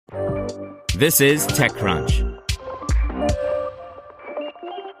This is TechCrunch.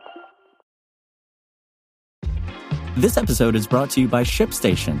 This episode is brought to you by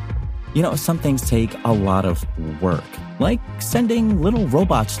ShipStation. You know, some things take a lot of work, like sending little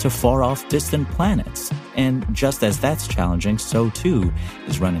robots to far-off distant planets. And just as that's challenging, so too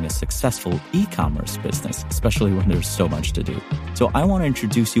is running a successful e-commerce business, especially when there's so much to do. So I want to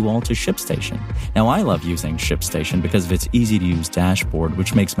introduce you all to ShipStation. Now, I love using ShipStation because of its easy-to-use dashboard,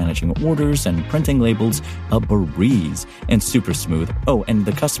 which makes managing orders and printing labels a breeze and super smooth. Oh, and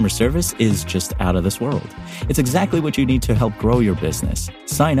the customer service is just out of this world. It's exactly what you need to help grow your business.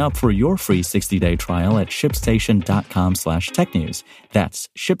 Sign up for your free 60-day trial at shipstation.com/technews. That's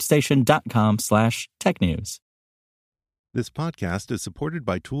shipstation.com/technews. This podcast is supported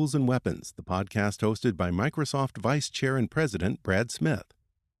by Tools and Weapons, the podcast hosted by Microsoft Vice Chair and President Brad Smith.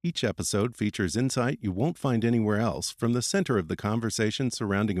 Each episode features insight you won't find anywhere else from the center of the conversation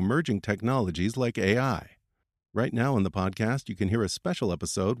surrounding emerging technologies like AI. Right now on the podcast, you can hear a special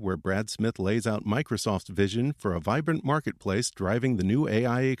episode where Brad Smith lays out Microsoft's vision for a vibrant marketplace driving the new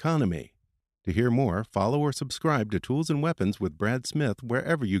AI economy. To hear more, follow or subscribe to Tools and Weapons with Brad Smith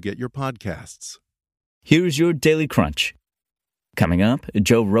wherever you get your podcasts. Here's your Daily Crunch. Coming up,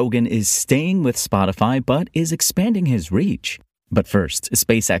 Joe Rogan is staying with Spotify but is expanding his reach. But first,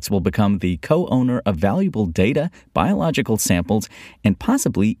 SpaceX will become the co-owner of valuable data, biological samples, and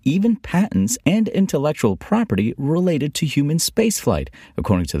possibly even patents and intellectual property related to human spaceflight,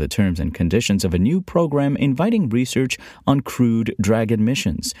 according to the terms and conditions of a new program inviting research on crewed Dragon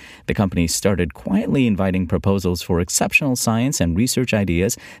missions. The company started quietly inviting proposals for exceptional science and research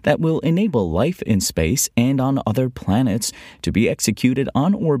ideas that will enable life in space and on other planets to be executed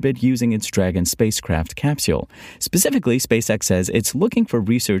on orbit using its Dragon spacecraft capsule. Specifically, SpaceX says it's looking for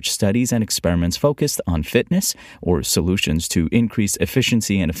research studies and experiments focused on fitness or solutions to increase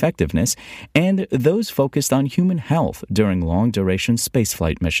efficiency and effectiveness, and those focused on human health during long-duration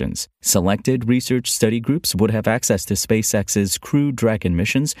spaceflight missions. Selected research study groups would have access to SpaceX's Crew Dragon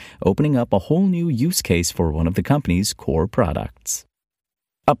missions, opening up a whole new use case for one of the company's core products.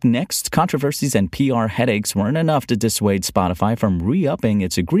 Up next, controversies and PR headaches weren't enough to dissuade Spotify from re-upping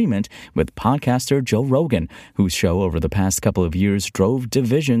its agreement with podcaster Joe Rogan, whose show over the past couple of years drove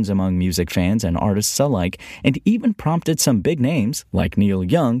divisions among music fans and artists alike, and even prompted some big names, like Neil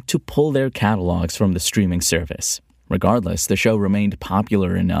Young, to pull their catalogs from the streaming service. Regardless, the show remained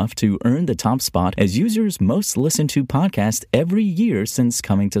popular enough to earn the top spot as users' most listened to podcast every year since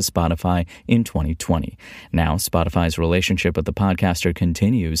coming to Spotify in 2020. Now, Spotify's relationship with the podcaster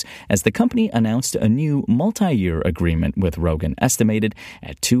continues as the company announced a new multi-year agreement with Rogan, estimated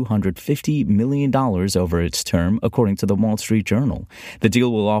at $250 million over its term, according to the Wall Street Journal. The deal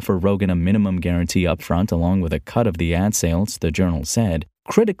will offer Rogan a minimum guarantee upfront along with a cut of the ad sales, the Journal said.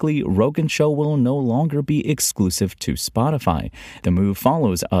 Critically, Rogan's show will no longer be exclusive to Spotify. The move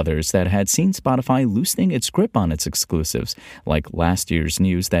follows others that had seen Spotify loosening its grip on its exclusives, like last year's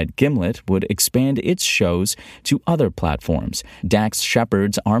news that Gimlet would expand its shows to other platforms. Dax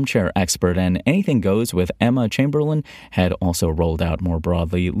Shepard's Armchair Expert and Anything Goes with Emma Chamberlain had also rolled out more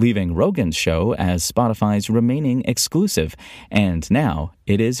broadly, leaving Rogan's show as Spotify's remaining exclusive, and now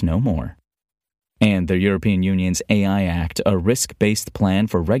it is no more. And the European Union's AI Act, a risk-based plan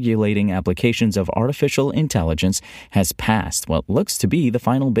for regulating applications of artificial intelligence, has passed what looks to be the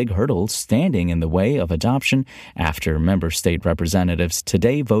final big hurdle standing in the way of adoption after member state representatives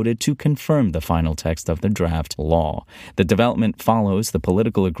today voted to confirm the final text of the draft law. The development follows the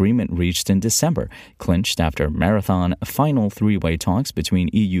political agreement reached in December, clinched after marathon final three-way talks between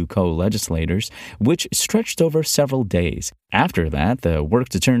EU co-legislators, which stretched over several days. After that, the work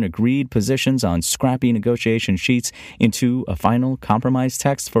to turn agreed positions on scrappy negotiation sheets into a final compromise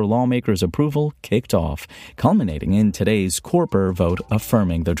text for lawmakers' approval kicked off, culminating in today's Corper vote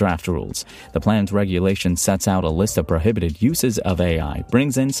affirming the draft rules. The plan's regulation sets out a list of prohibited uses of AI,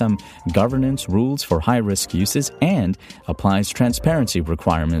 brings in some governance rules for high-risk uses, and applies transparency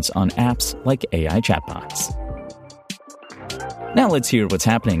requirements on apps like AI chatbots. Now let's hear what's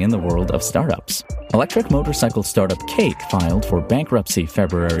happening in the world of startups. Electric motorcycle startup Cake filed for bankruptcy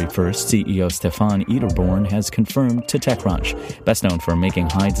February 1st. CEO Stefan Ederborn has confirmed to TechCrunch. Best known for making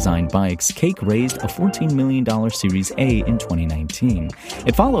high-design bikes, Cake raised a $14 million Series A in 2019.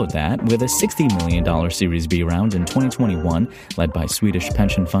 It followed that with a $60 million Series B round in 2021, led by Swedish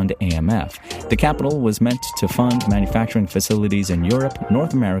pension fund AMF. The capital was meant to fund manufacturing facilities in Europe,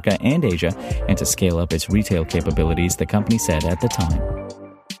 North America, and Asia, and to scale up its retail capabilities, the company said at the time.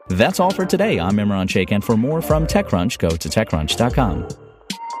 That's all for today. I'm Imran Sheikh, and for more from TechCrunch, go to TechCrunch.com.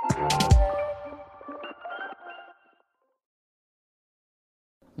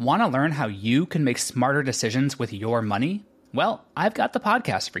 Want to learn how you can make smarter decisions with your money? Well, I've got the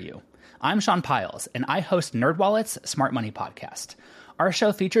podcast for you. I'm Sean Piles, and I host NerdWallet's Smart Money Podcast. Our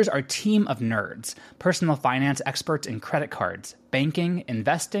show features our team of nerds, personal finance experts in credit cards, banking,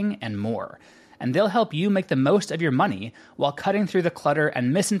 investing, and more. And they'll help you make the most of your money while cutting through the clutter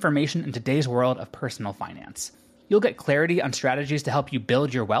and misinformation in today's world of personal finance. You'll get clarity on strategies to help you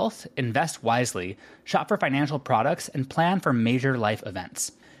build your wealth, invest wisely, shop for financial products, and plan for major life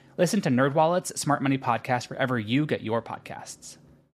events. Listen to NerdWallet's Smart Money Podcast wherever you get your podcasts.